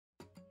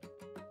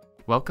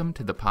Welcome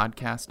to the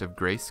podcast of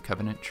Grace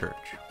Covenant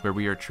Church, where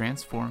we are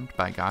transformed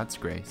by God's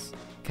grace,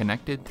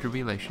 connected through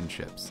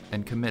relationships,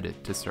 and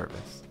committed to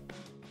service.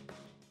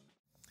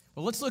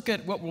 Well, let's look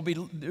at what we'll be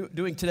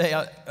doing today.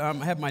 I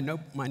have my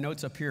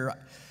notes up here.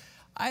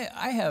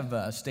 I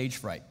have stage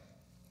fright,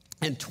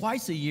 and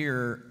twice a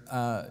year,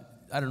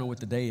 I don't know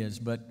what the day is,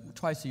 but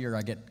twice a year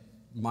I get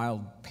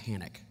mild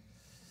panic.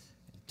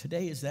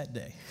 Today is that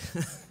day.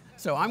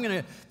 So I'm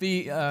going to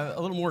be a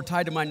little more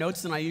tied to my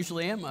notes than I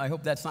usually am. I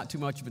hope that's not too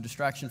much of a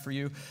distraction for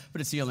you,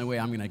 but it's the only way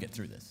I'm going to get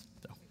through this.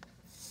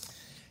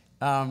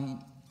 So,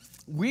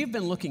 we've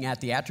been looking at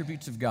the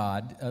attributes of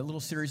God, a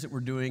little series that we're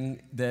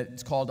doing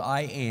that's called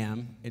I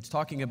Am. It's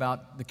talking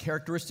about the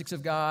characteristics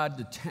of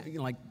God,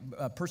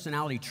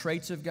 personality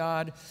traits of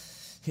God,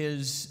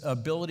 His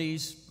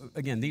abilities.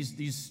 Again,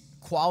 these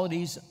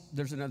qualities,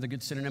 there's another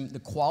good synonym, the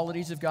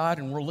qualities of God,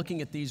 and we're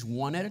looking at these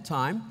one at a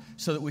time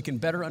so that we can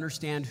better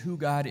understand who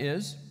God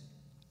is.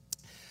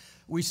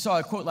 We saw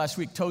a quote last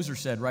week, Tozer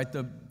said, right,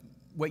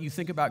 what you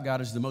think about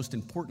God is the most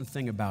important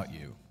thing about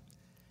you.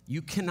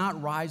 You cannot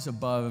rise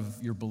above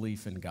your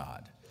belief in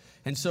God.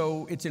 And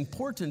so it's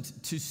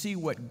important to see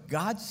what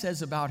God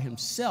says about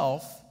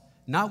Himself,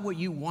 not what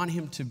you want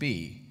Him to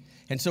be.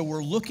 And so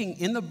we're looking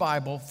in the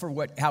Bible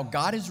for how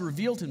God has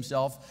revealed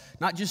Himself,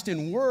 not just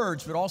in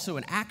words, but also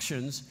in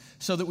actions,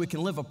 so that we can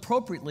live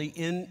appropriately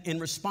in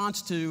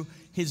response to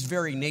His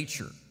very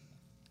nature.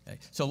 Okay.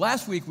 So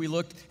last week we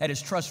looked at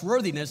His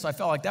trustworthiness. I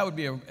felt like that would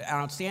be an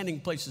outstanding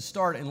place to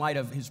start in light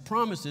of His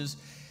promises.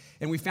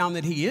 And we found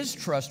that He is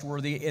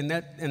trustworthy, and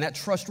that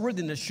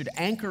trustworthiness should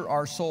anchor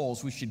our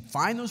souls. We should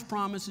find those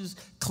promises,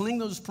 cling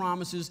those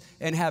promises,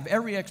 and have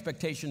every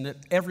expectation that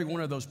every one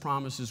of those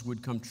promises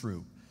would come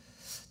true.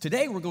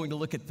 Today we're going to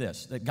look at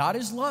this, that God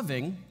is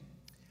loving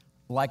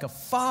like a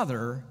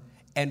father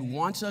and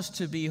wants us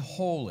to be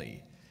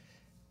holy.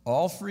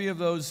 All three of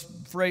those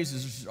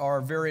phrases are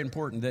very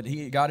important,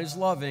 that God is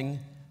loving,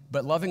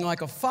 but loving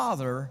like a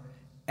father,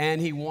 and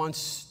He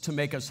wants to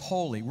make us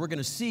holy. We're going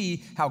to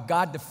see how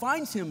God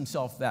defines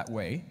Himself that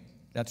way.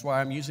 That's why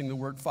I'm using the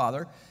word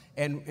father,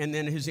 and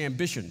then His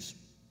ambitions.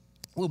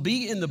 We'll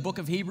be in the book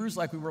of Hebrews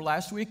like we were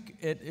last week.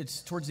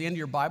 It's towards the end of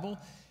your Bible.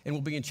 And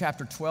we'll be in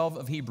chapter 12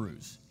 of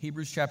Hebrews.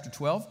 Hebrews chapter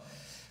 12.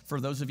 For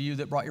those of you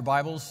that brought your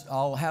Bibles,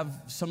 I'll have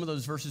some of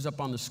those verses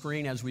up on the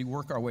screen as we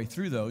work our way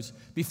through those.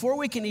 Before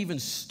we can even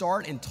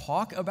start and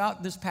talk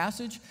about this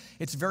passage,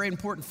 it's very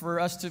important for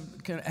us to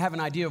have an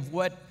idea of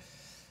what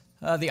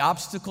the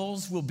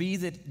obstacles will be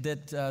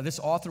that this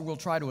author will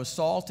try to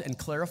assault and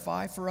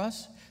clarify for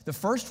us. The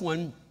first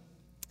one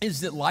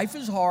is that life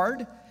is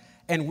hard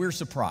and we're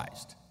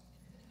surprised.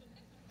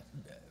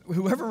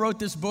 Whoever wrote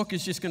this book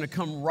is just going to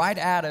come right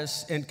at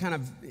us and kind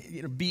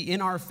of be in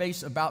our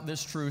face about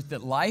this truth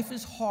that life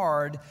is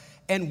hard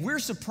and we're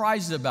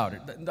surprised about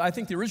it. I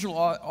think the original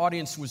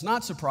audience was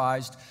not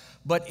surprised,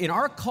 but in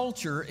our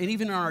culture and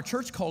even in our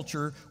church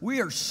culture, we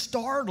are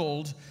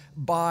startled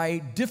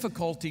by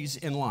difficulties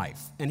in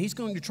life. And he's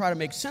going to try to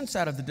make sense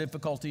out of the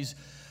difficulties,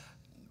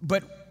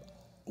 but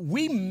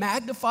we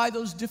magnify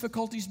those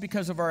difficulties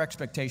because of our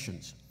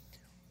expectations.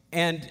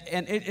 And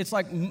it's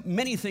like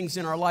many things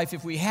in our life.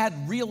 If we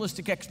had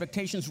realistic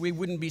expectations, we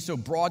wouldn't be so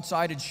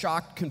broadsided,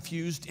 shocked,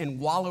 confused, and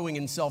wallowing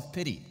in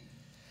self-pity.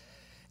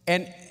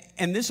 And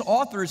this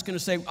author is going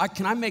to say,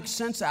 can I make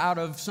sense out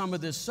of some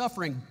of this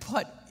suffering?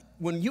 But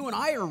when you and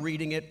I are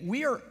reading it,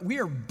 we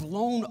are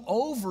blown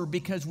over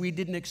because we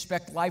didn't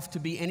expect life to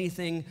be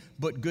anything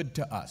but good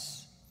to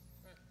us.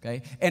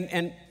 Okay,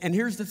 and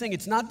here's the thing: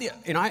 it's not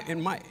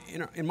in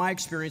my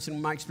experience and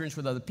my experience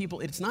with other people,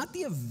 it's not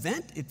the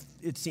event.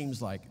 It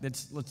seems like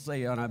let's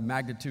say on a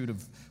magnitude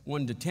of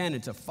 1 to 10,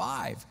 it's a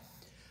 5,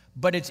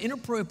 but it's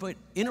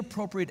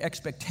inappropriate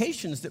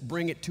expectations that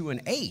bring it to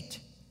an 8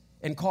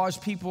 and cause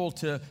people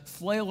to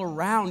flail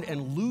around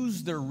and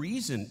lose their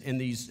reason in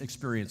these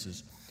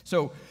experiences.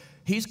 So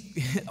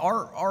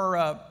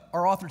our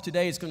author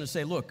today is going to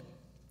say, look.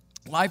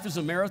 Life is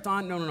a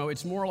marathon? No.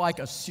 It's more like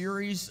a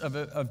series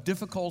of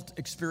difficult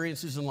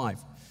experiences in life.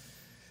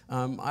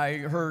 I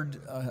heard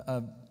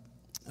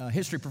a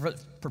history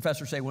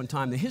professor say one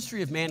time, the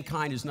history of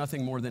mankind is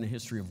nothing more than a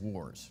history of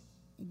wars.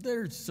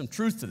 There's some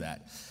truth to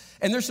that.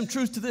 And there's some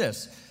truth to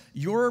this.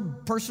 Your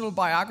personal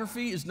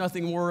biography is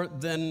nothing more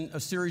than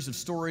a series of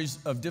stories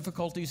of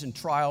difficulties and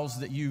trials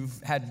that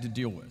you've had to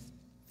deal with.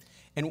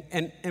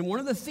 And one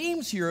of the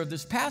themes here of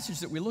this passage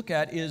that we look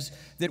at is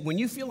that when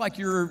you feel like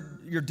your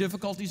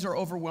difficulties are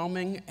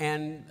overwhelming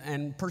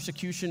and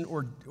persecution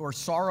or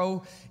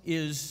sorrow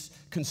is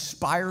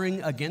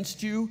conspiring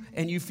against you,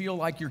 and you feel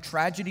like your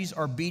tragedies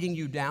are beating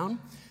you down,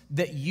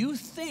 that you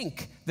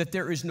think that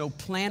there is no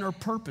plan or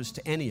purpose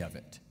to any of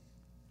it.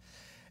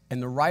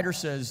 And the writer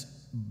says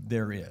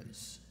there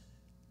is.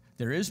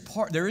 There is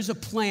a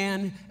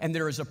plan and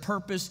there is a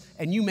purpose,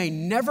 and you may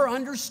never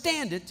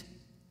understand it,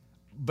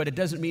 but it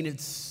doesn't mean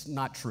it's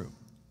not true.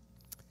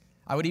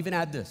 I would even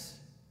add this,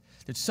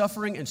 that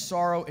suffering and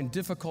sorrow and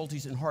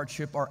difficulties and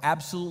hardship are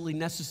absolutely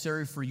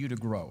necessary for you to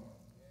grow.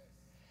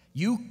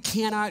 You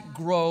cannot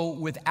grow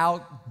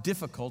without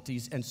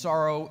difficulties and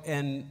sorrow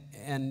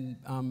and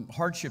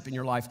hardship in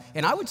your life.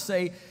 And I would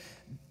say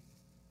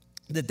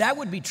that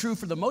would be true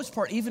for the most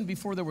part even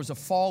before there was a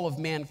fall of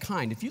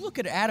mankind. If you look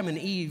at Adam and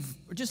Eve,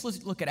 or just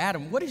look at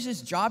Adam, what is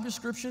his job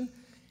description?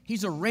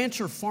 He's a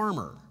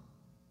rancher-farmer.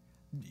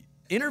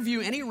 Interview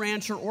any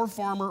rancher or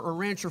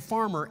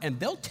rancher-farmer, and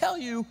they'll tell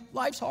you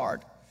life's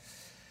hard.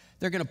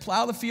 They're going to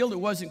plow the field. It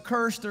wasn't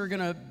cursed. They're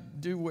going to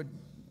do what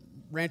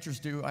ranchers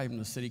do. I'm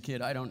a city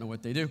kid. I don't know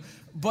what they do.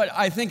 But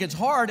I think it's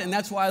hard, and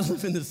that's why I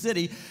live in the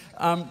city.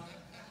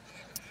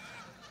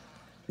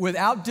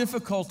 Without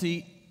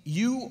difficulty,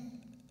 you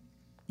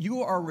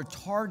are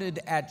retarded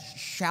at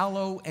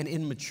shallow and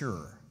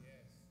immature,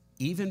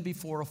 even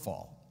before a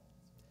fall.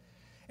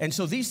 And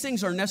so these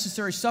things are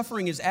necessary.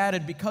 Suffering is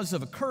added because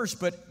of a curse,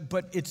 but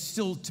it's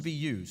still to be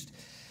used.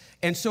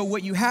 And so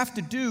what you have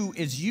to do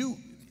is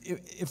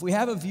if we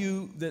have a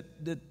view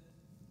that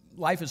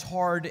life is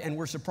hard and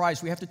we're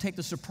surprised, we have to take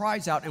the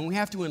surprise out and we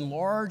have to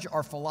enlarge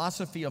our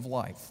philosophy of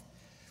life.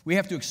 We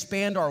have to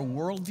expand our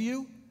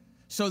worldview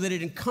so that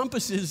it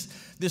encompasses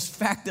this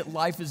fact that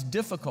life is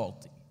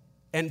difficult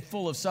and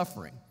full of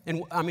suffering.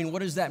 And I mean,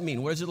 what does that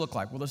mean? What does it look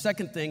like? Well, the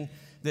second thing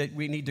that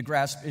we need to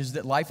grasp is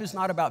that life is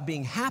not about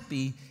being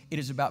happy, it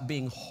is about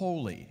being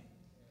holy.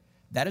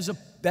 That is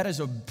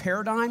a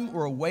paradigm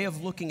or a way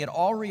of looking at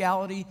all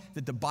reality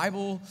that the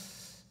Bible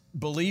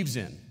believes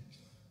in.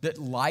 That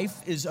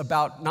life is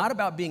not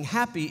about being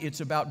happy, it's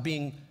about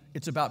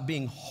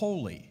being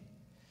holy.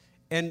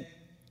 And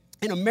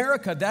in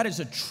America, that is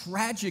a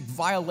tragic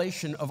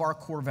violation of our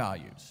core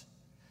values.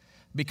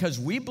 Because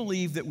we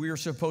believe that we are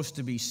supposed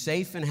to be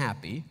safe and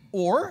happy,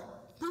 or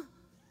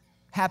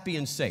happy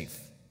and safe.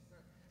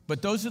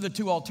 But those are the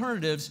two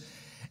alternatives,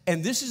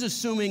 and this is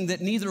assuming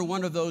that neither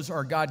one of those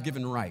are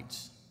God-given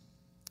rights.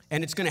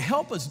 And it's going to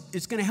help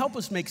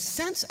us make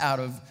sense out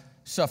of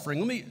suffering.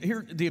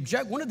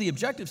 One of the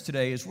objectives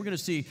today is we're going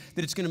to see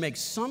that it's going to make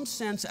some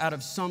sense out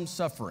of some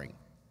suffering.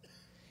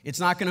 It's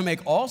not going to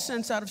make all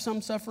sense out of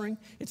some suffering.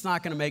 It's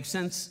not going to make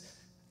sense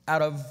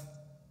out of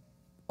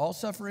all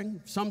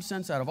suffering, some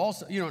sense out of all,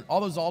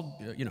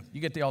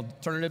 you get the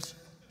alternatives.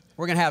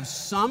 We're going to have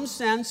some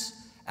sense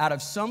out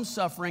of some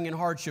suffering and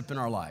hardship in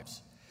our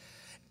lives.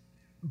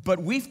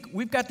 But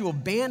we've got to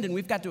abandon,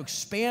 we've got to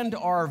expand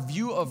our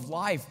view of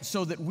life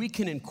so that we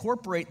can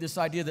incorporate this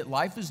idea that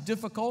life is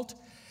difficult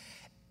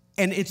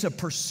and it's a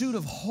pursuit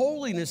of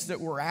holiness that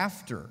we're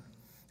after.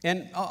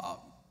 And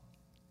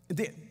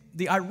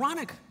the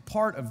ironic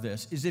part of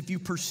this is if you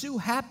pursue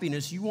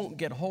happiness, you won't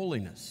get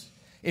holiness.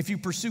 If you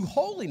pursue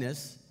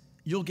holiness,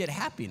 you'll get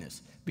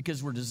happiness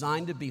because we're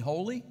designed to be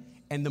holy.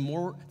 And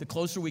the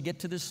closer we get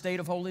to this state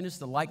of holiness,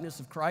 the likeness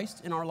of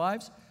Christ in our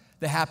lives,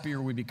 the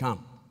happier we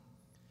become.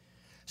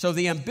 So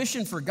the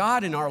ambition for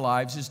God in our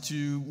lives is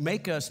to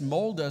make us,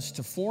 mold us,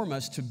 to form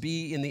us to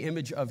be in the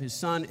image of His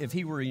Son if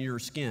He were in your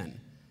skin.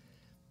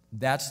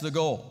 That's the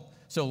goal.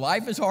 So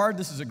life is hard.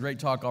 This is a great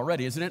talk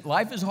already, isn't it?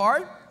 Life is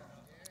hard,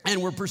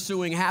 and we're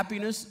pursuing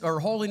happiness, or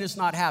holiness,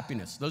 not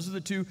happiness. Those are the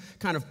two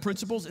kind of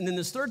principles. And then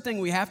this third thing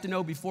we have to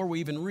know before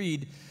we even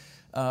read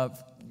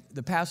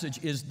the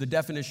passage is the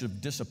definition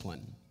of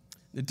discipline.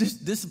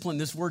 Discipline,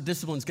 this word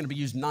discipline is going to be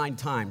used 9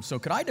 times. So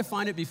could I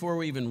define it before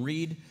we even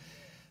read?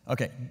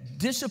 Okay,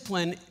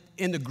 discipline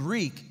in the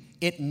Greek,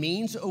 it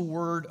means a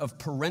word of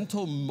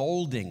parental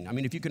molding. I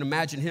mean, if you can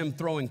imagine him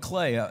throwing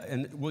clay,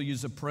 and we'll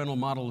use a parental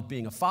model of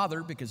being a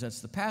father because that's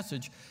the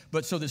passage.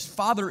 But so this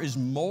father is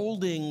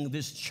molding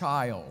this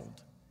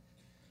child.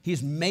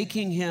 He's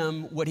making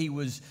him what he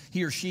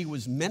or she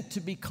was meant to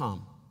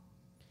become.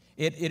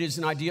 It is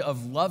an idea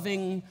of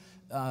loving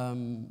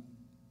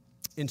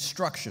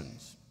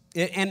instructions.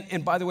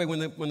 And by the way,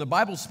 when the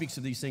Bible speaks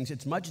of these things,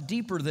 it's much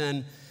deeper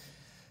than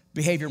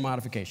behavior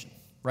modification,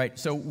 right?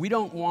 So we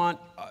don't want,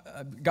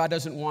 God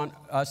doesn't want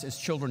us as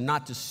children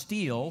not to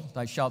steal.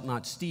 Thou shalt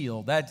not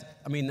steal.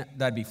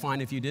 That'd be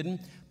fine if you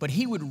didn't. But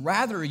He would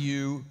rather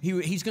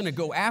He's going to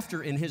go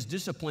after in His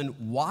discipline,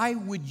 why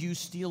would you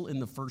steal in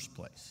the first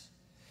place?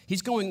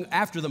 He's going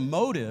after the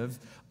motive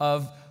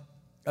of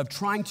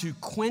trying to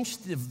quench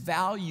the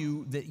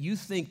value that you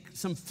think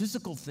some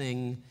physical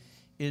thing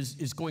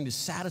is going to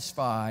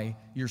satisfy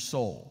your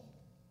soul.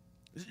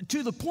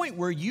 To the point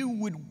where you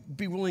would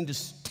be willing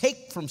to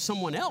take from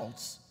someone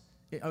else.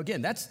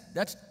 Again, that's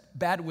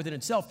bad within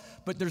itself.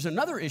 But there's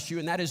another issue,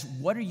 and that is,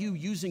 what are you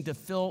using to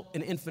fill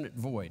an infinite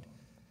void?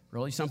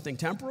 Really something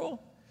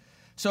temporal?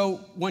 So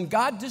when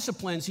God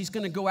disciplines, He's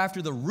going to go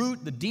after the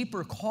root, the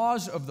deeper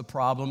cause of the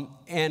problem,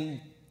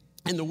 and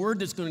the word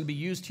that's going to be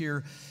used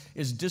here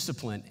is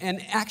discipline.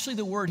 And actually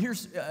the word,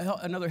 here's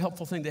another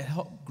helpful thing to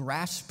help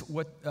grasp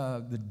what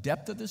the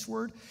depth of this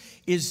word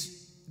is.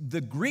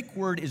 The Greek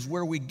word is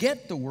where we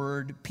get the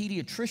word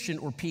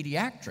pediatrician or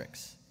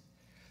pediatrics.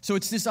 So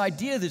it's this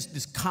idea,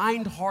 this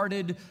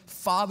kind-hearted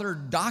father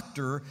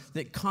doctor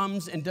that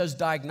comes and does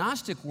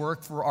diagnostic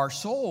work for our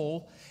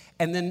soul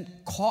and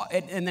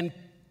then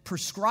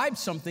prescribes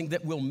something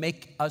that will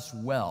make us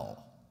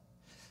well.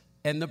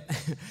 And,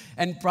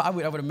 and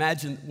probably I would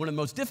imagine one of the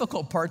most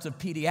difficult parts of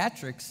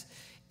pediatrics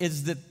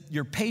is that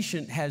your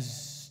patient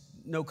has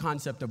no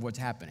concept of what's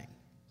happening.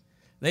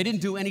 They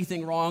didn't do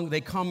anything wrong. They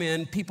come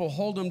in, people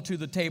hold them to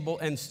the table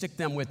and stick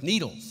them with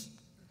needles.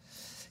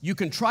 You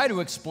can try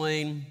to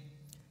explain,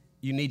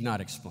 you need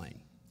not explain.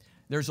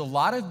 There's a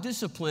lot of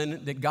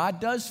discipline that God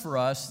does for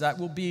us that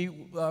will be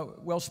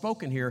well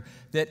spoken here,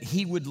 that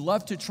he would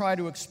love to try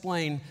to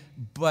explain,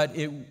 but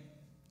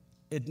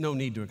it no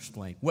need to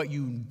explain. What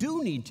you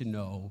do need to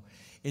know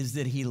is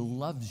that he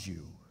loves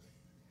you.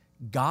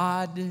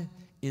 God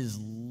is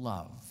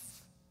love,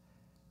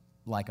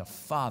 like a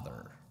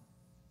father,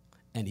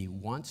 and he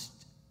wants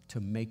to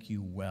make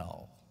you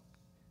well.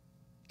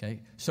 Okay?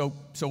 So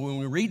when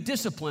we read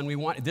discipline,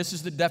 this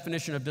is the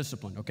definition of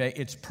discipline, okay?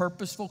 It's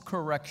purposeful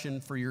correction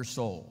for your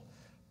soul.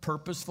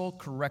 Purposeful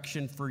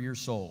correction for your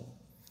soul.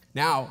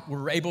 Now,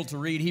 we're able to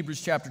read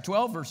Hebrews chapter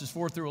 12, verses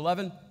 4 through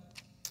 11.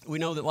 We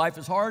know that life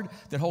is hard,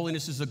 that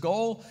holiness is a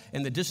goal,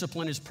 and that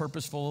discipline is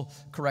purposeful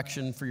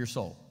correction for your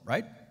soul,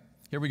 right?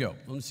 Here we go.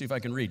 Let me see if I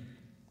can read.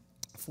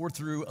 4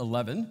 through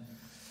 11.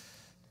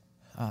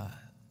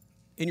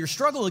 In your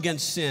struggle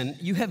against sin,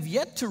 you have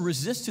yet to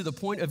resist to the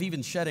point of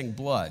even shedding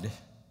blood.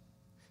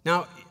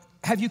 Now,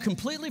 have you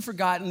completely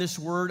forgotten this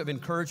word of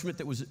encouragement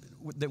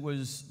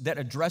that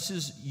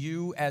addresses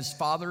you as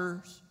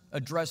fathers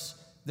address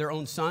their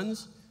own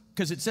sons?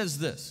 Because it says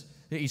this.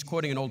 He's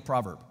quoting an old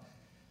proverb.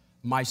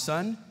 My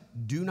son,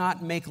 do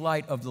not make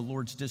light of the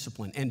Lord's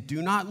discipline, and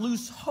do not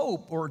lose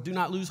hope or do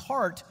not lose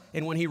heart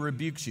in when he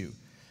rebukes you,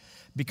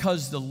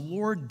 because the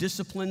Lord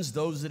disciplines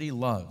those that he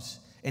loves,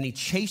 and he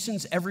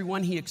chastens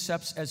everyone he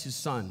accepts as his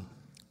son.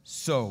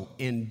 So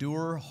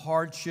endure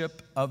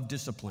hardship of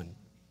discipline.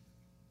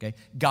 Okay?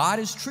 God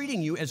is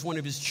treating you as one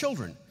of his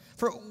children.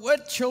 For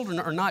what children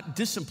are not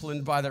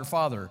disciplined by their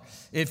father?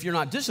 If you're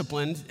not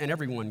disciplined, and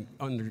everyone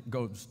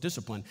undergoes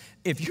discipline,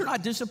 if you're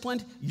not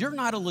disciplined, you're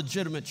not a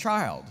legitimate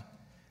child,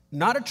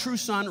 not a true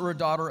son or a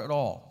daughter at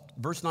all.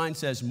 Verse 9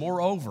 says,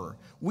 moreover,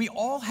 we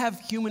all have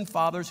human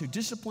fathers who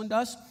disciplined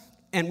us,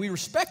 and we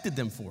respected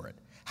them for it.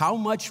 How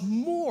much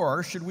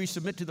more should we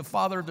submit to the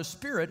Father of the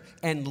Spirit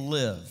and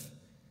live?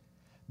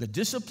 The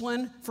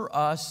discipline for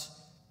us,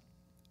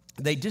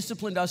 they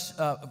disciplined us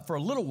for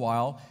a little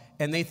while,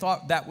 and they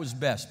thought that was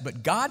best.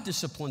 But God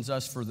disciplines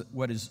us for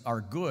what is our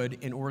good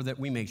in order that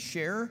we may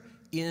share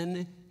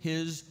in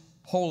his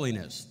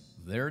holiness.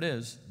 There it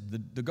is,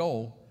 the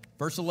goal.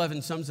 Verse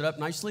 11 sums it up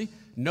nicely.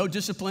 No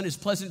discipline is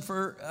pleasant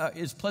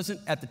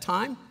at the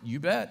time. You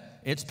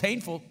bet. It's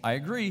painful. I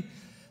agree.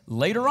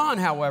 Later on,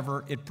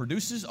 however, it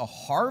produces a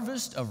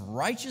harvest of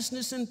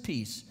righteousness and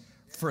peace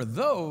for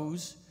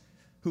those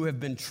who have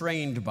been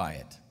trained by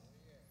it.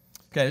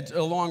 Okay, it's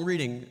a long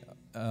reading,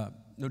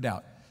 no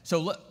doubt.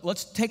 So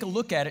let's take a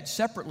look at it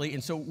separately,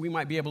 and so we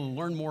might be able to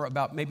learn more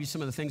about maybe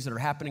some of the things that are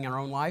happening in our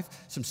own life,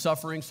 some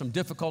suffering, some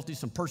difficulties,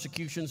 some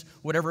persecutions,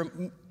 whatever,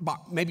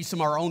 maybe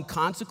some of our own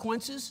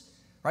consequences,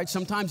 right?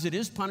 Sometimes it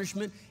is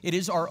punishment. It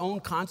is our own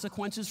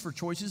consequences for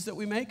choices that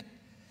we make.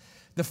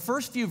 The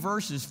first few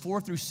verses,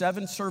 4 through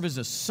 7, serve as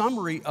a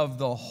summary of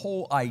the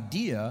whole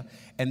idea,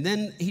 and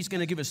then he's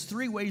going to give us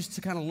 3 ways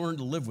to kind of learn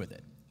to live with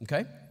it,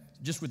 okay?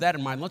 Just with that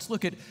in mind, let's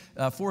look at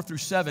 4 through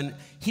 7.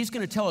 He's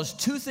going to tell us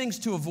 2 things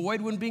to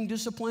avoid when being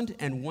disciplined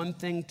and 1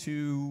 thing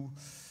to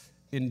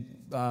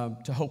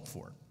hope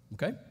for,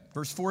 okay?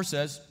 Verse 4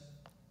 says,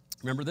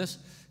 remember this?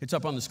 It's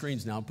up on the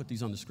screens now. I'll put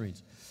these on the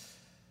screens.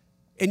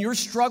 In your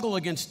struggle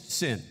against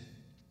sin,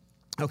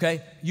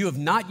 okay, you have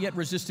not yet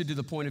resisted to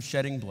the point of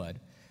shedding blood.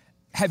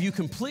 Have you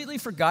completely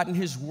forgotten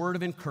his word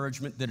of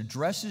encouragement that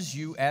addresses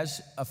you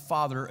as a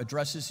father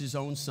addresses his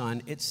own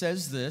son? It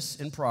says this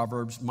in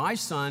Proverbs, my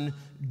son,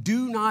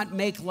 do not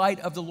make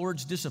light of the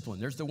Lord's discipline.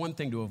 There's the one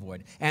thing to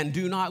avoid. And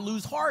do not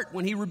lose heart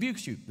when he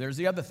rebukes you. There's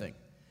the other thing.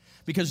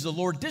 Because the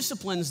Lord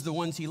disciplines the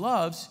ones he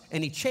loves,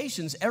 and he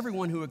chastens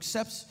everyone who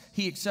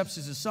he accepts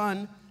as a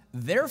son.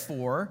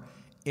 Therefore,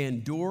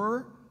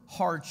 endure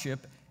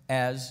hardship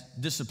as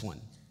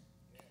discipline.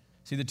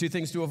 See the 2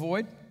 things to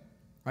avoid?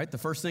 Right? The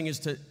first thing is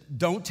to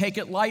don't take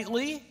it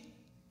lightly,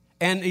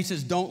 and he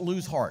says don't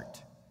lose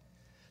heart.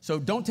 So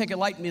don't take it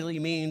lightly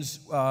means,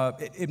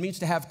 it means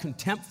to have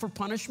contempt for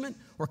punishment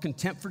or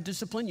contempt for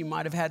discipline. You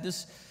might have had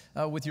this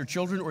with your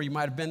children, or you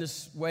might have been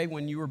this way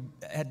when you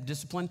had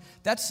discipline.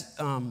 That's,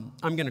 I'm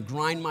going to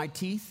grind my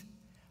teeth.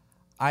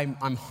 I'm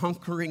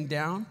hunkering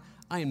down.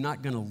 I am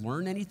not going to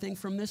learn anything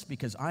from this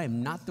because I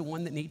am not the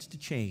one that needs to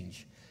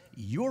change.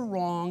 You're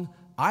wrong.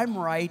 I'm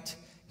right.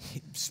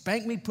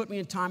 Spank me, put me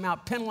in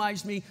timeout,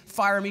 penalize me,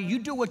 fire me. You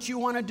do what you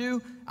want to do.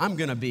 I'm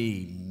going to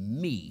be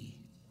me.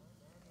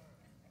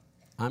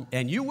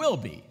 And you will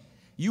be.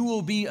 You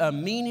will be a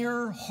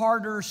meaner,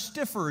 harder,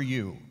 stiffer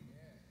you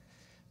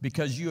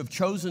because you have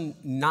chosen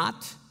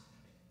not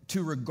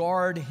to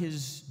regard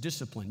his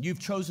discipline. You've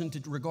chosen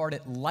to regard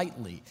it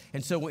lightly.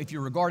 And so if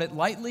you regard it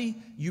lightly,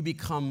 you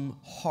become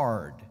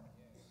hard.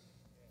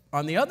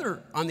 On the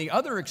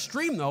other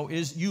extreme, though,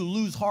 is you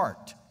lose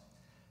heart.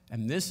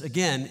 And this,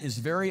 again, is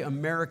very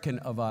American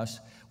of us.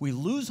 We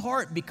lose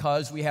heart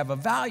because we have a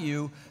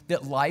value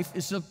that life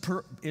is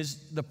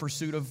the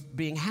pursuit of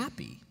being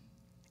happy.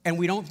 And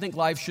we don't think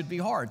life should be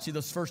hard. See,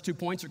 those first 2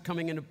 points are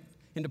coming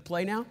into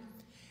play now.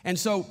 And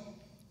so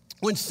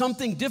when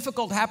something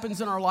difficult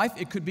happens in our life,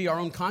 it could be our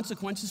own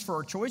consequences for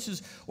our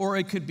choices, or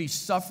it could be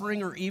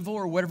suffering or evil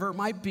or whatever it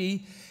might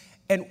be,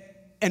 and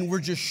we're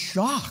just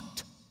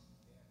shocked.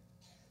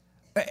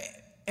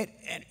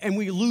 And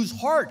we lose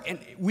heart, and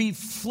we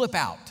flip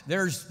out.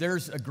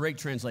 There's a great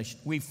translation.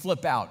 We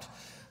flip out.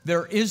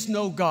 There is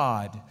no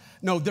God.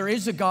 No, there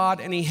is a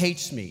God, and he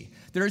hates me.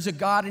 There is a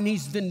God, and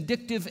he's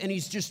vindictive, and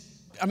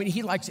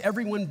he likes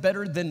everyone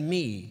better than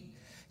me.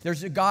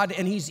 There's a God,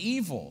 and he's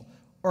evil.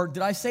 Or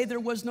did I say there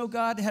was no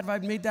God? Have I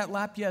made that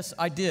lap? Yes,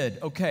 I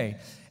did. Okay.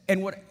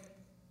 And what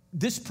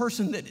this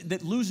person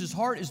that loses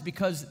heart is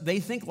because they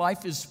think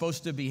life is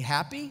supposed to be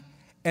happy,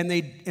 and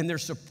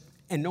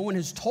no one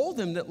has told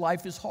them that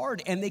life is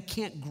hard, and they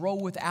can't grow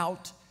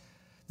without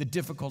the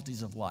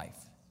difficulties of life.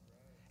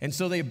 And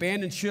so they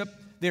abandon ship.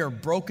 They are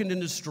broken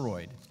and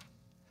destroyed.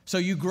 So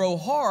you grow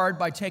hard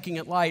by taking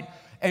it light,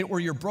 or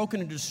you're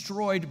broken and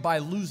destroyed by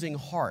losing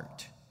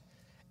heart.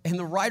 And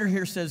the writer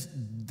here says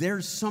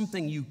there's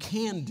something you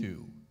can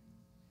do,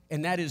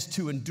 and that is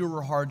to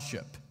endure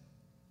hardship,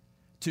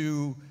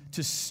 to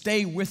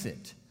stay with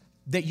it,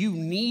 that you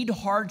need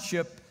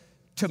hardship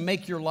to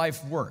make your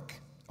life work.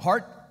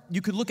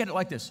 You could look at it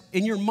like this.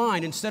 In your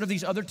mind, instead of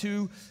these other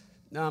two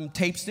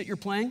tapes that you're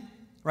playing,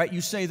 right,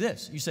 you say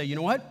this. You say, you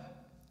know what?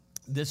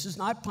 This is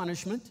not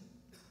punishment.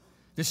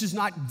 This is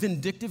not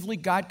vindictively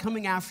God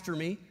coming after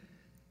me.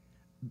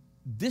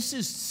 This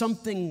is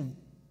something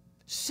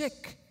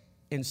sick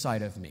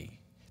inside of me.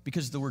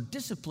 Because the word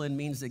discipline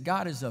means that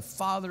God is a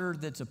father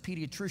that's a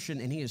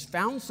pediatrician, and he has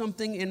found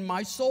something in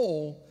my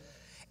soul,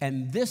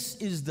 and this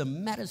is the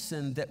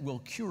medicine that will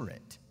cure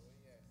it.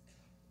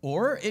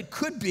 Or it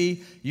could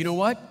be, you know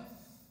what?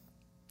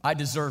 I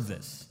deserve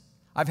this.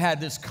 I've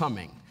had this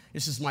coming.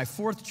 This is my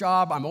fourth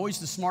job. I'm always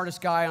the smartest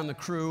guy on the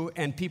crew,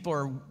 and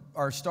people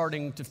are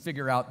starting to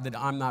figure out that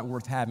I'm not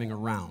worth having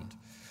around.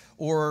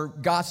 Or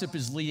gossip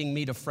is leading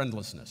me to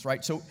friendlessness,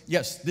 right? So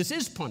yes, this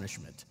is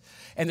punishment.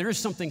 And there is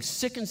something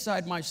sick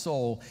inside my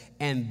soul,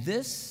 and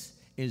this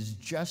is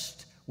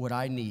just what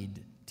I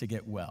need to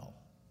get well.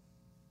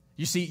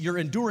 You see, you're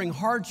enduring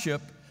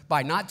hardship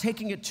by not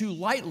taking it too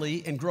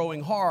lightly and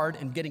growing hard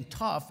and getting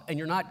tough, and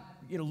you're not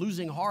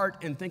losing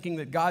heart and thinking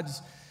that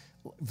God's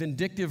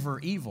vindictive or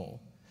evil.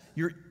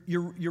 You're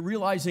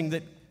realizing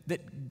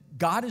that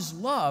God is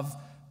love,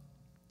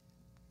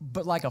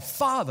 but like a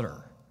father,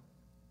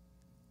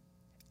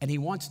 and he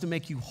wants to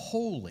make you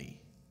holy.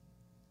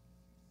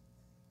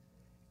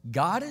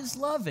 God is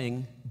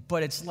loving,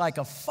 but it's like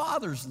a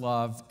father's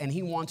love, and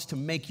he wants to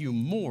make you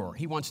more.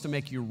 He wants to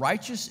make you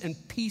righteous and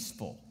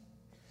peaceful.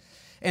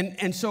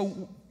 And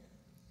so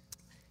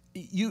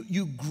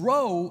you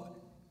grow,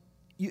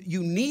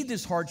 you need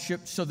this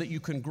hardship so that you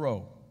can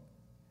grow.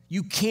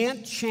 You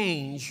can't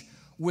change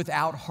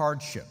without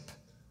hardship.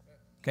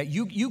 Okay?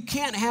 You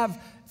can't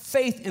have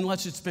faith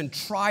unless it's been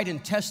tried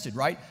and tested,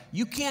 right?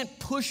 You can't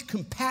push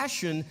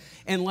compassion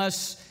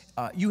unless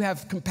you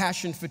have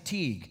compassion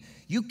fatigue.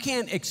 You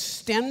can't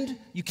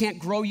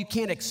grow, you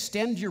can't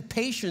extend your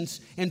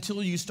patience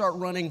until you start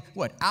running,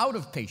 out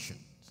of patience,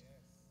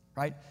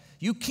 right?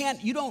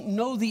 You don't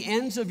know the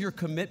ends of your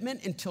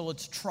commitment until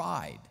it's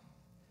tried.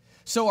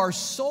 So our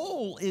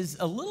soul is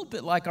a little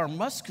bit like our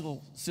muscular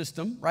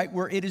system, right?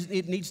 Where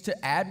it needs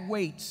to add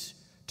weights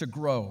to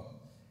grow.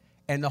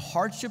 And the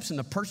hardships and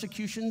the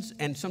persecutions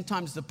and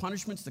sometimes the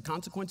punishments, the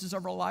consequences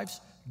of our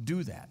lives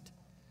do that.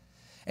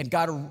 And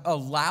God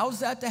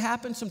allows that to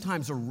happen,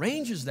 sometimes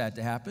arranges that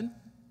to happen,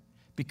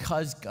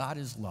 because God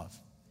is love,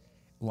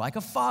 like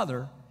a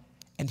father,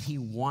 and he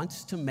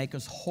wants to make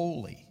us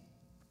holy.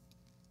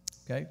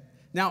 Okay?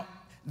 Now,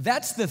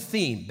 that's the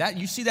theme.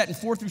 You see that in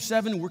 4 through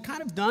 7. We're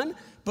kind of done,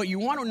 but you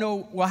want to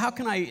know, well, how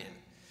can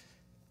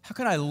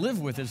I live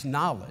with this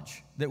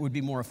knowledge that would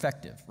be more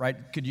effective, right?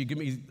 Could you give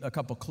me a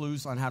couple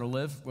clues on how to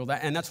live? Well,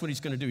 that's what he's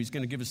going to do. He's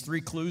going to give us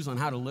 3 clues on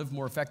how to live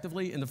more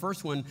effectively. And the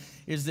first one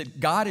is that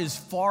God is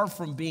far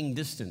from being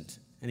distant.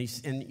 And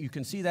you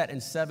can see that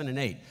in 7 and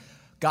 8.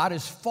 God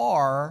is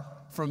far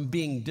from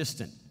being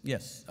distant.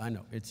 Yes, I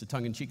know, it's a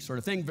tongue-in-cheek sort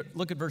of thing, but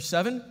look at verse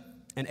 7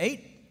 and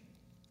 8.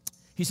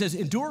 He says,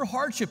 endure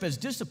hardship as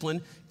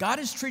discipline. God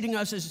is treating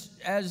us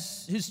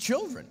as his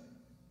children.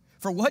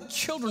 For what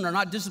children are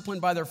not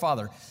disciplined by their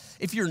father?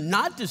 If you're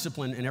not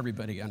disciplined, and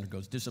everybody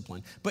undergoes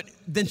discipline, but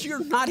then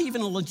you're not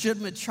even a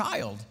legitimate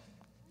child.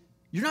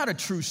 You're not a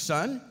true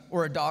son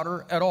or a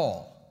daughter at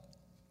all.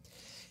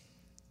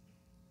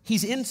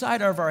 He's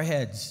inside of our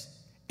heads.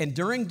 And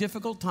during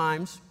difficult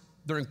times,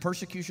 during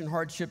persecution,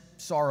 hardship,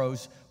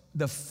 sorrows,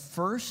 the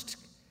first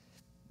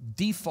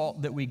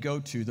default that we go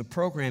to, the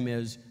program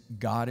is,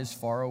 God is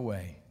far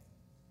away.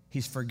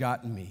 He's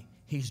forgotten me.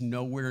 He's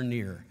nowhere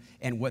near.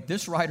 And what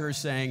this writer is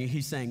saying,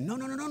 he's saying,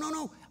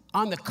 no.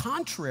 On the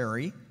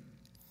contrary,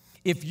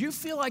 if you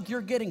feel like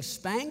you're getting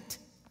spanked,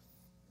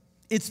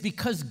 it's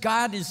because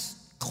God is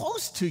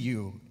close to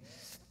you.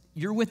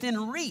 You're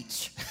within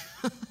reach.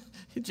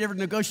 Did you ever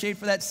negotiate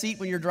for that seat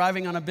when you're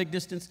driving on a big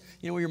distance,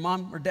 where your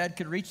mom or dad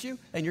could reach you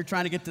and you're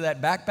trying to get to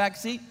that backpack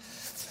seat?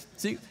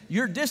 See,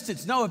 your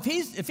distance. No, if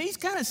he's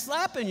kind of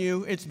slapping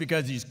you, it's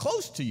because he's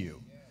close to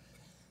you.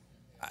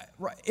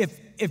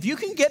 If you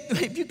can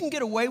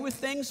get away with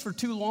things for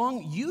too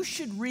long, you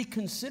should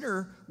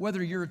reconsider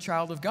whether you're a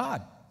child of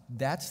God.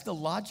 That's the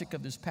logic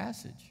of this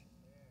passage.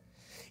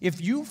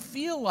 If you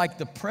feel like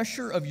the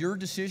pressure of your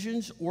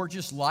decisions or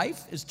just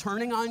life is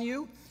turning on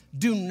you,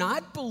 do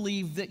not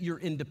believe that you're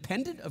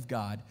independent of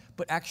God,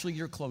 but actually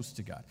you're close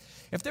to God.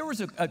 If there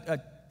was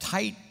a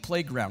tight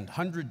playground,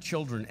 100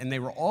 children, and they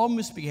were all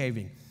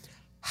misbehaving,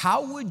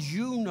 how would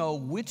you know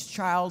which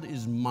child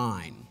is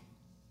mine?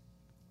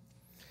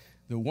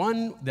 The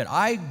one that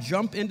I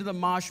jump into the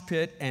mosh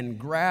pit and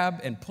grab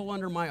and pull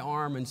under my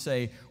arm and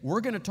say,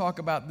 we're going to talk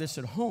about this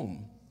at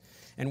home.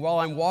 And while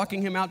I'm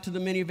walking him out to the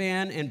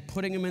minivan and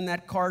putting him in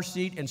that car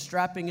seat and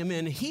strapping him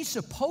in, he's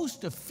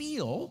supposed to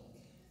feel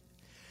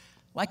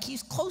like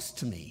he's close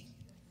to me.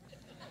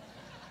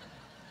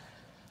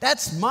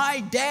 That's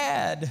my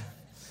dad.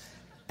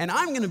 And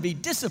I'm going to be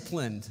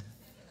disciplined.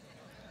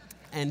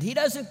 And he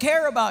doesn't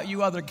care about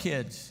you other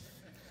kids.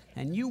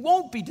 And you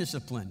won't be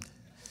disciplined.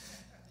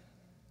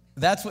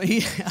 That's what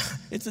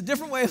it's a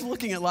different way of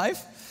looking at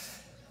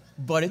life,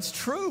 but it's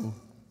true.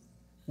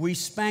 We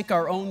spank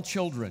our own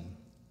children.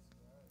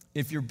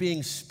 If you're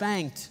being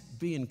spanked,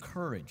 be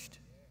encouraged.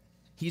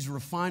 He's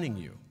refining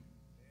you.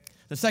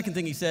 The second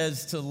thing he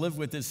says to live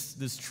with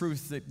this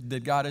truth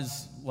that God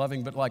is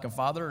loving but like a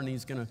father, and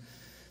he's going to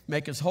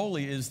make us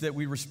holy, is that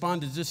we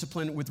respond to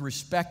discipline with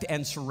respect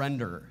and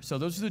surrender. So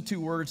those are the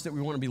two words that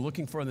we want to be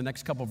looking for in the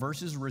next couple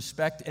verses,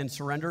 respect and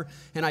surrender.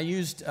 And I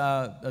used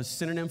a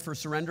synonym for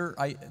surrender.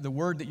 The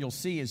word that you'll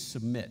see is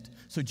submit.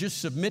 So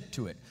just submit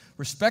to it.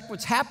 Respect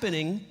what's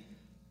happening,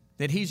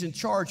 that he's in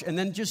charge, and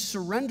then just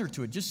surrender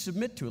to it. Just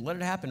submit to it. Let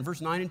it happen.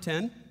 Verse 9 and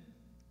 10.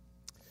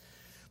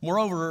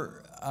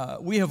 Moreover,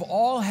 we have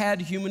all had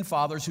human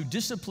fathers who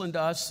disciplined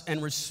us,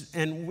 and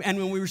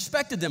when we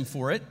respected them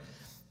for it,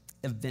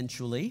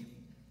 eventually,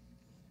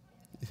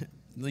 at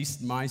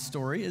least my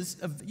story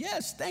is,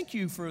 yes, thank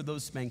you for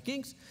those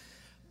spankings,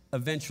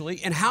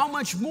 eventually. And how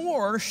much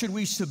more should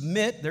we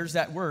submit, there's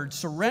that word,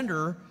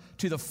 surrender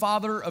to the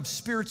Father of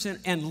spirits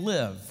and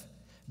live?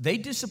 They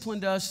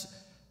disciplined us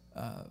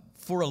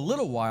for a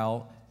little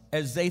while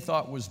as they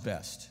thought was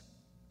best.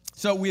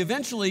 So we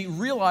eventually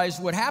realize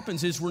what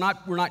happens is we're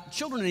not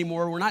children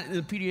anymore. We're not in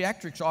the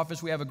pediatrics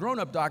office. We have a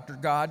grown-up doctor,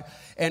 God,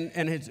 and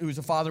who's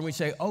a father, and we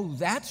say, oh,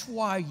 that's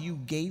why you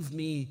gave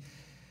me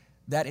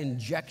that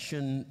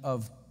injection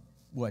of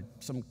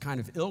some kind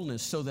of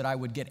illness so that I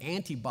would get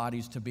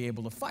antibodies to be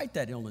able to fight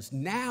that illness.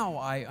 Now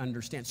I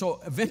understand.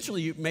 So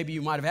eventually, maybe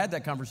you might have had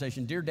that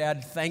conversation. Dear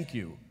Dad, thank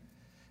you.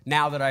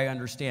 Now that I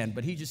understand.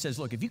 But he just says,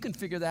 look, if you can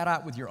figure that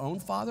out with your own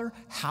father,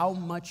 how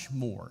much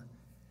more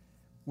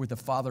with the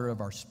Father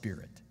of our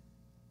spirit?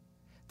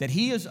 That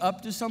he is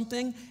up to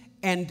something,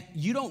 and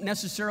you don't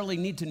necessarily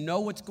need to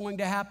know what's going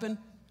to happen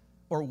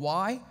or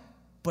why,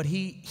 but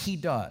he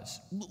does.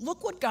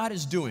 Look what God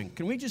is doing.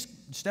 Can we just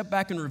step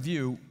back and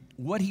review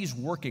what he's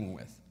working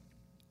with?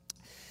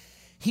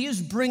 He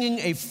is bringing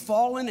a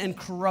fallen and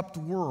corrupt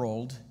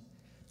world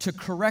to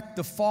correct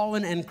the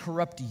fallen and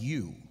corrupt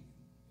you.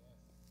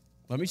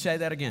 Let me say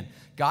that again.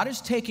 God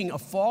is taking a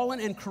fallen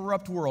and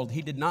corrupt world.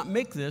 He did not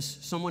make this.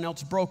 Someone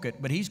else broke it.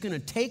 But he's going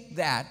to take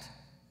that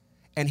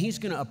and he's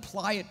going to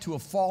apply it to a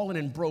fallen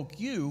and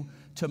broke you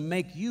to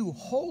make you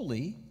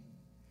holy,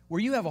 where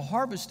you have a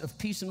harvest of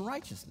peace and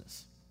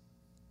righteousness.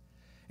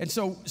 And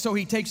so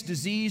he takes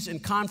disease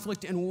and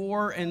conflict and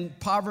war and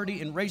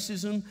poverty and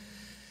racism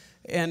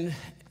and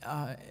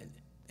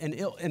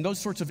those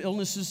sorts of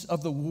illnesses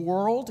of the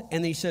world,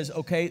 and he says,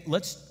 okay,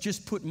 let's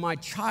just put my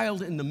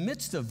child in the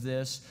midst of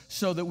this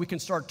so that we can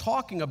start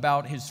talking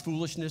about his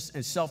foolishness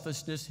and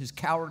selfishness, his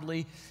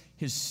cowardly,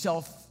 his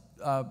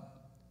self-focus,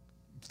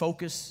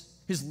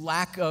 his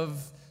lack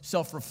of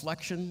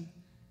self-reflection.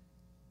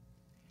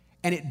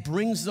 And it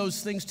brings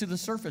those things to the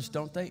surface,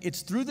 don't they?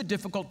 It's through the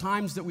difficult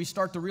times that we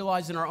start to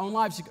realize in our own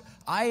lives,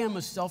 I am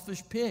a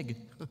selfish pig,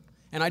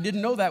 and I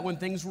didn't know that when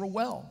things were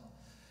well.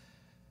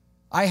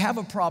 I have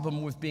a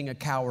problem with being a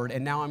coward,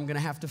 and now I'm going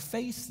to have to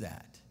face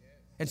that.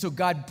 And so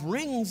God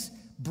brings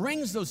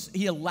those,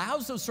 he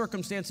allows those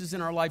circumstances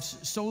in our lives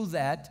so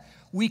that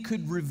we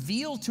could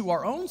reveal to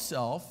our own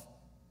self,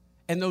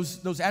 and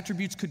those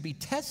attributes could be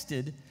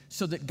tested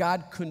so that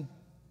God could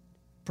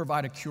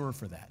provide a cure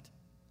for that.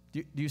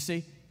 Do you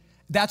see?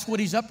 That's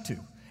what he's up to.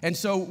 And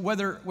so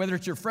whether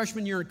it's your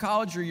freshman year in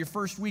college or your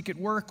first week at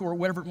work or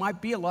whatever it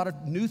might be, a lot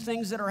of new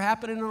things that are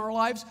happening in our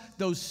lives,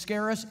 those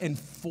scare us and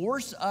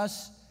force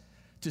us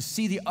to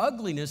see the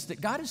ugliness that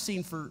God has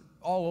seen for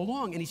all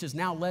along. And he says,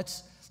 now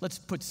let's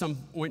put some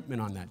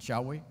ointment on that,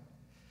 shall we?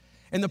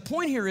 And the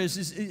point here is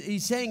he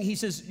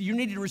says, you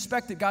need to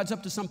respect that God's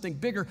up to something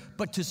bigger,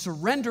 but to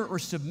surrender or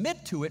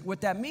submit to it,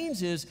 what that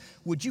means is,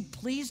 would you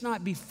please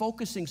not be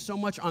focusing so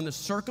much on the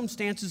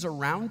circumstances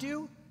around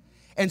you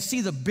and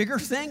see the bigger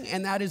thing,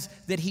 and that is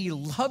that he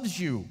loves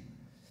you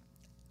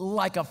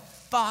like a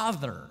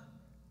father,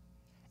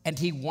 and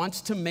he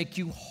wants to make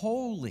you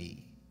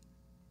holy.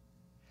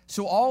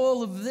 So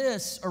all of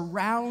this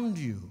around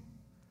you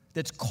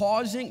that's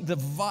causing the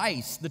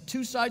vice, the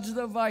two sides of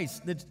the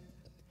vice,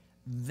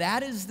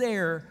 that is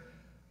there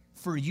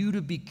for you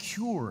to be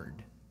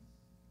cured,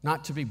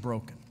 not to be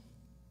broken.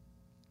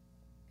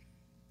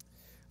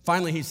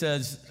 Finally, he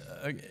says,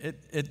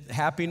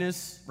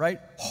 happiness, right?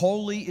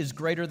 Holy is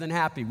greater than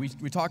happy.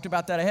 We talked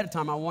about that ahead of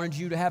time. I wanted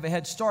you to have a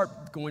head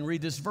start. Go and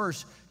read this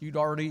verse. You'd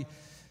already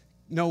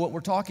know what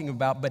we're talking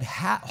about. But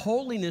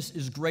holiness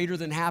is greater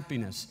than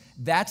happiness.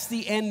 That's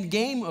the end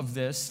game of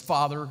this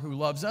Father who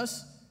loves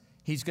us.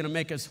 He's going to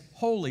make us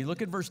holy.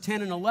 Look at verse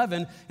 10 and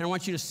 11, and I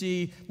want you to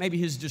see maybe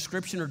his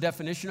description or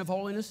definition of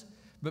holiness.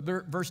 But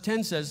verse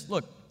 10 says,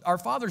 look, our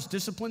fathers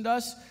disciplined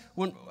us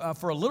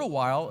for a little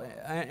while,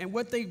 and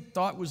what they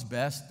thought was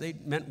best, they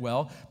meant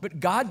well. But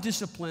God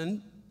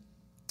disciplined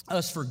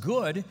us for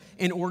good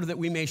in order that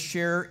we may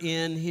share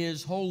in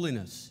his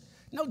holiness.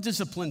 No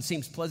discipline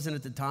seems pleasant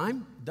at the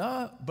time,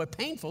 but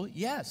painful,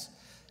 yes.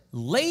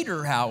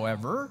 Later,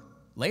 however,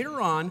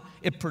 later on,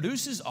 it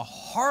produces a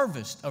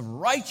harvest of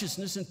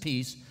righteousness and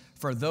peace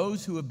for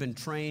those who have been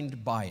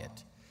trained by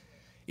it.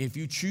 If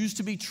you choose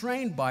to be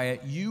trained by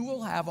it, you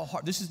will have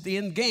this is the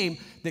end game,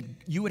 that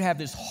you would have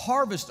this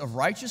harvest of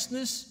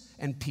righteousness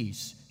and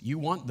peace. You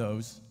want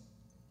those.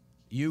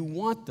 You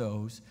want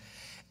those.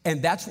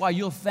 And that's why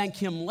you'll thank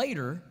him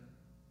later.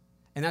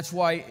 And that's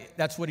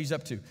what he's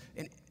up to.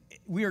 And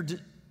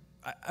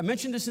I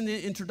mentioned this in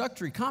the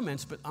introductory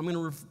comments, but I'm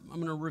going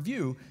to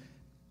review.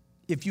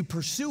 If you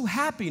pursue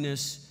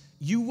happiness,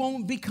 you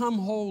won't become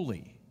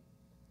holy.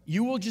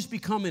 You will just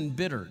become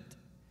embittered,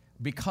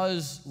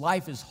 because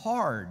life is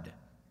hard,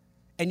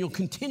 and you'll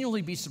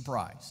continually be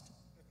surprised.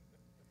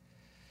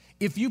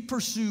 If you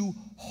pursue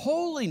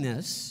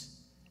holiness,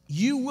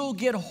 you will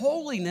get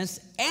holiness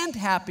and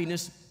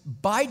happiness.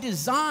 By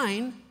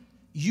design,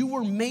 you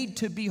were made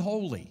to be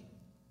holy.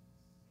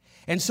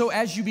 And so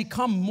as you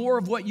become more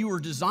of what you were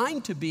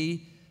designed to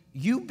be,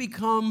 you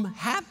become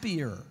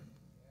happier.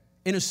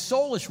 In a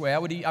soulish way,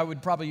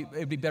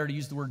 it'd be better to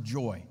use the word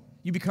joy.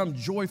 You become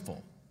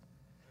joyful.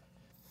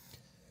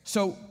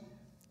 So,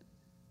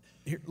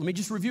 here, let me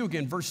just review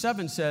again. Verse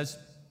 7 says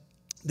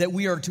that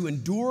we are to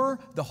endure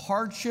the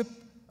hardship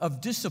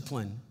of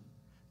discipline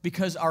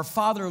because our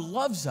Father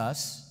loves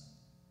us,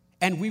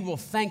 and we will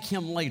thank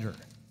him later.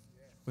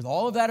 With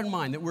all of that in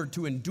mind, that we're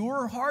to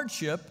endure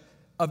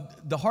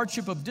the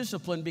hardship of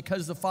discipline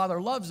because the Father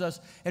loves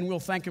us, and we'll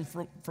thank him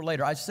for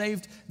later. I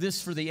saved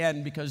this for the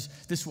end because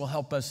this will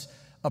help us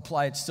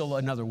apply it still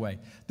another way.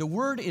 The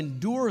word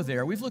endure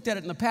there, we've looked at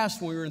it in the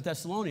past when we were in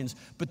Thessalonians,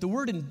 but the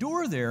word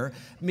endure there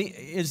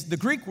is, the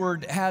Greek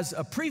word has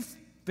a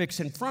prefix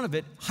in front of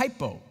it,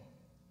 hypo,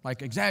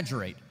 like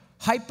exaggerate.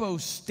 Hypo,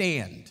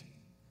 stand,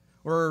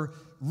 or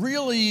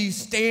really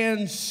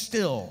stand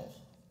still.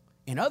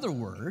 In other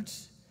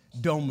words,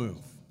 don't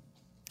move.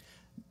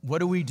 What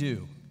do we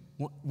do?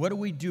 What do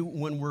we do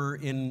when we're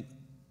in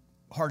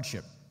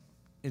hardship,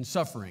 in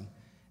suffering,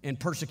 in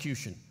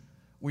persecution?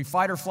 We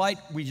fight or flight,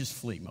 we just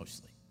flee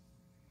mostly.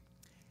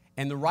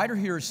 And the writer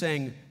here is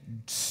saying,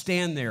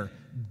 stand there.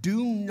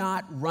 Do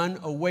not run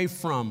away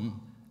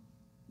from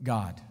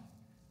God.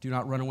 Do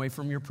not run away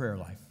from your prayer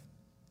life.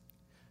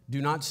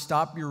 Do not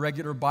stop your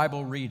regular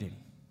Bible reading.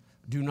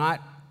 Do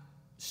not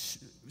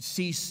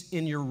cease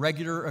in your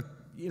regular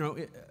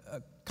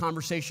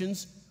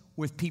conversations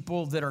with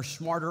people that are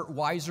smarter,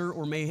 wiser,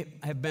 or may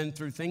have been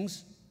through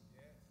things.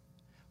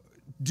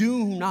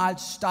 Do not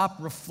stop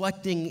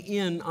reflecting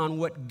in on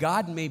what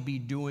God may be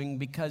doing,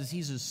 because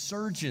he's a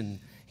surgeon.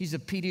 He's a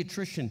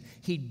pediatrician.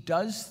 He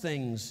does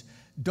things.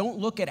 Don't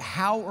look at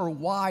how or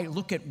why.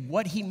 Look at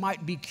what he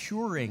might be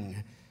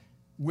curing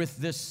with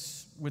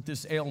this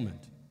ailment.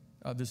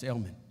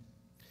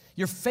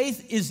 Your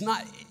faith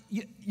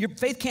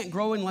can't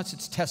grow unless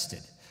it's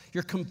tested.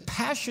 Your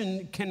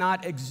compassion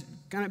cannot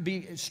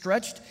be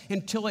stretched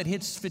until it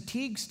hits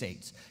fatigue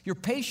states. Your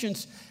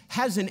patience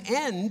has an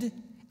end,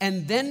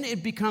 and then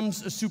it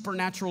becomes a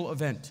supernatural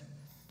event.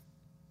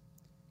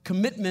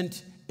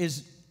 Commitment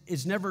is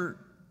never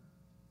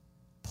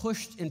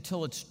pushed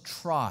until it's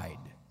tried.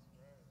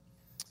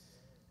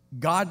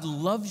 God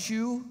loves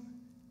you.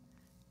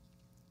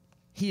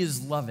 He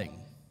is loving,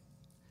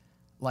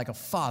 like a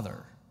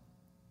father.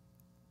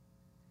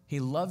 He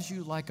loves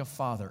you like a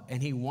father,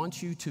 and he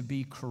wants you to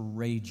be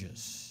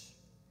courageous,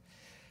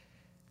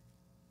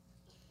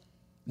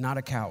 not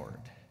a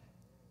coward.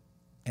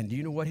 And do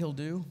you know what he'll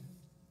do?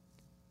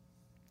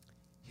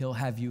 He'll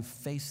have you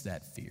face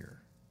that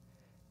fear,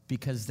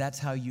 because that's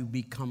how you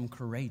become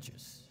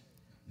courageous.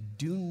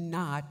 Do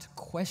not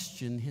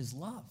question his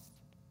love.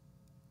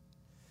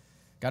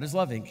 God is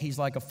loving. He's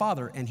like a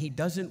father, and he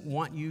doesn't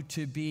want you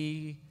to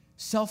be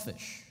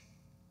selfish.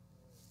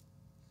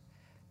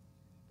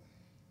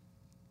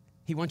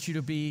 He wants you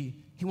to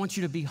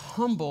be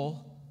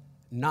humble,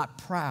 not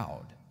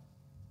proud.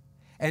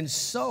 And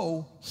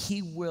so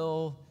he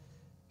will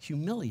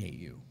humiliate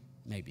you,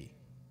 maybe.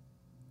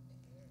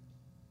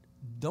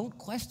 don't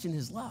question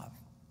his love.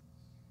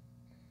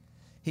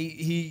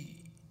 He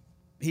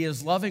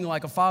is loving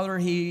like a father.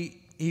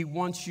 He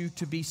wants you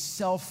to be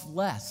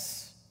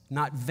selfless,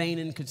 not vain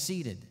and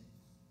conceited.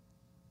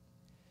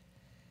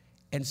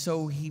 And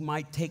so he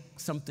might take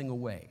something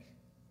away.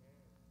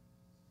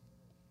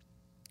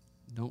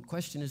 Don't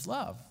question his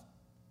love.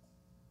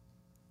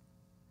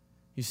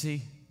 You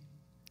see,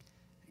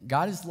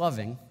 God is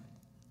loving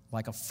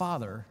like a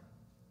father,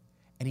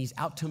 and he's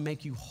out to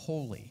make you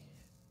holy.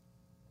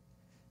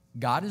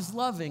 God is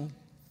loving.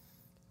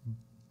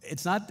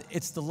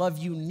 It's the love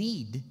you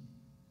need.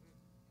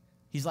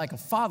 He's like a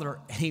father,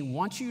 and he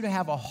wants you to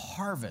have a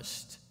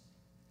harvest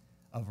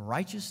of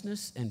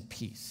righteousness and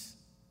peace.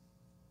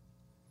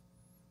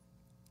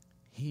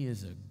 He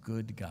is a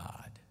good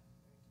God,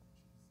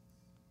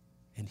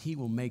 and he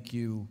will make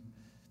you,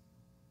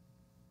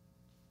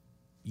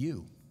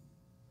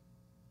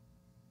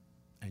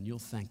 and you'll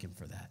thank him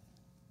for that.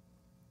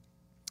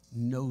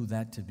 Know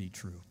that to be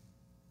true.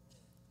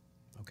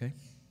 Okay?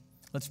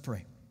 Let's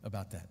pray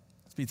about that.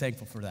 Let's be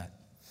thankful for that.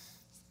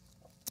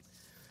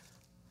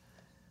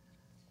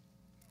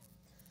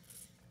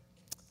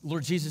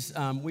 Lord Jesus,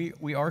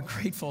 we are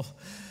grateful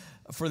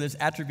for this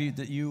attribute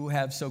that you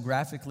have so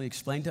graphically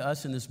explained to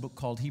us in this book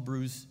called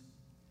Hebrews.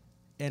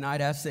 And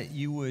I'd ask that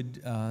you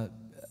would,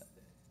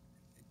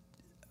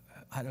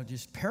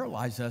 just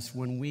paralyze us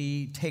when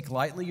we take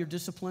lightly your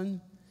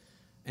discipline,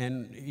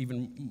 and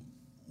even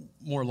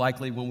more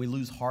likely when we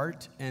lose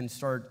heart and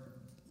start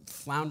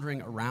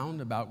floundering around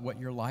about what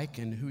you're like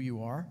and who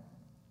you are.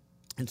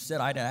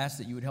 Instead, I'd ask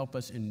that you would help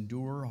us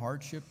endure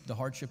hardship, the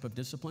hardship of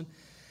discipline.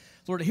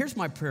 Lord, here's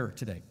my prayer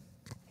today,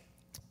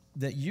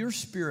 that your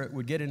Spirit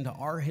would get into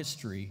our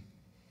history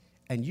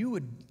and you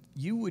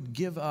would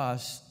give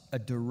us a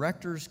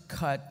director's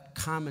cut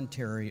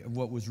commentary of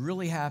what was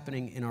really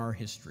happening in our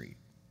history.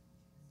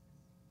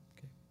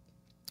 Okay.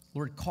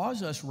 Lord,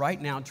 cause us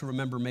right now to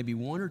remember maybe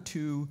one or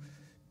two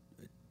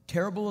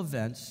terrible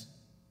events,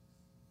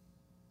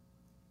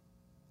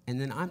 and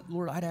then,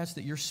 Lord, I'd ask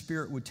that your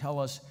Spirit would tell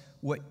us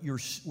what your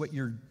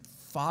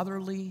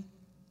fatherly,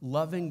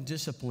 loving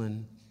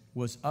discipline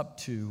was up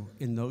to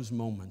in those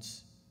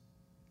moments,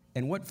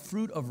 and what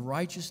fruit of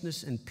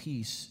righteousness and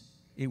peace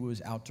it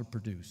was out to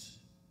produce.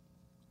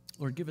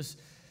 Lord, give us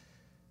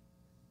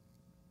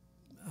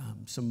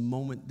some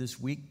moment this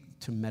week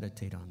to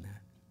meditate on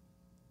that.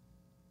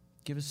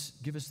 Give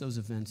us those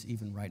events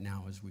even right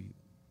now as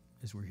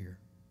we're here.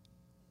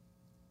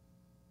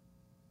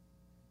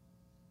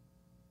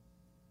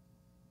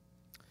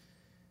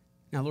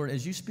 Now, Lord,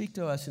 as you speak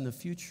to us in the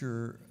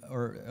future,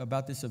 or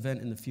about this event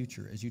in the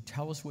future, as you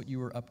tell us what you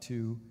were up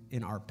to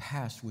in our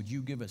past, would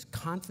you give us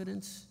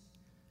confidence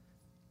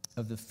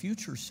of the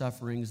future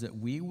sufferings that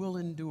we will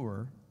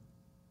endure,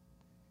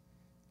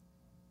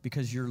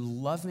 because your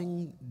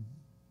loving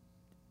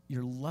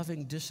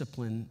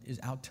discipline is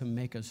out to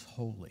make us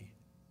holy.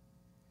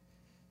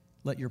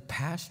 Let your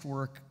past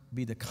work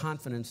be the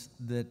confidence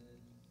that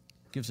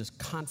gives us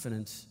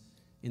confidence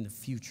in the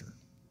future.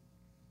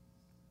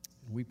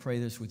 We pray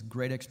this with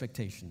great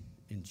expectation.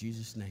 In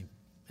Jesus' name,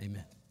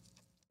 amen.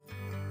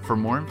 For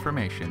more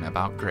information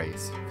about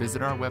Grace,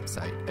 visit our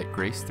website at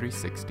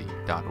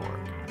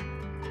grace360.org.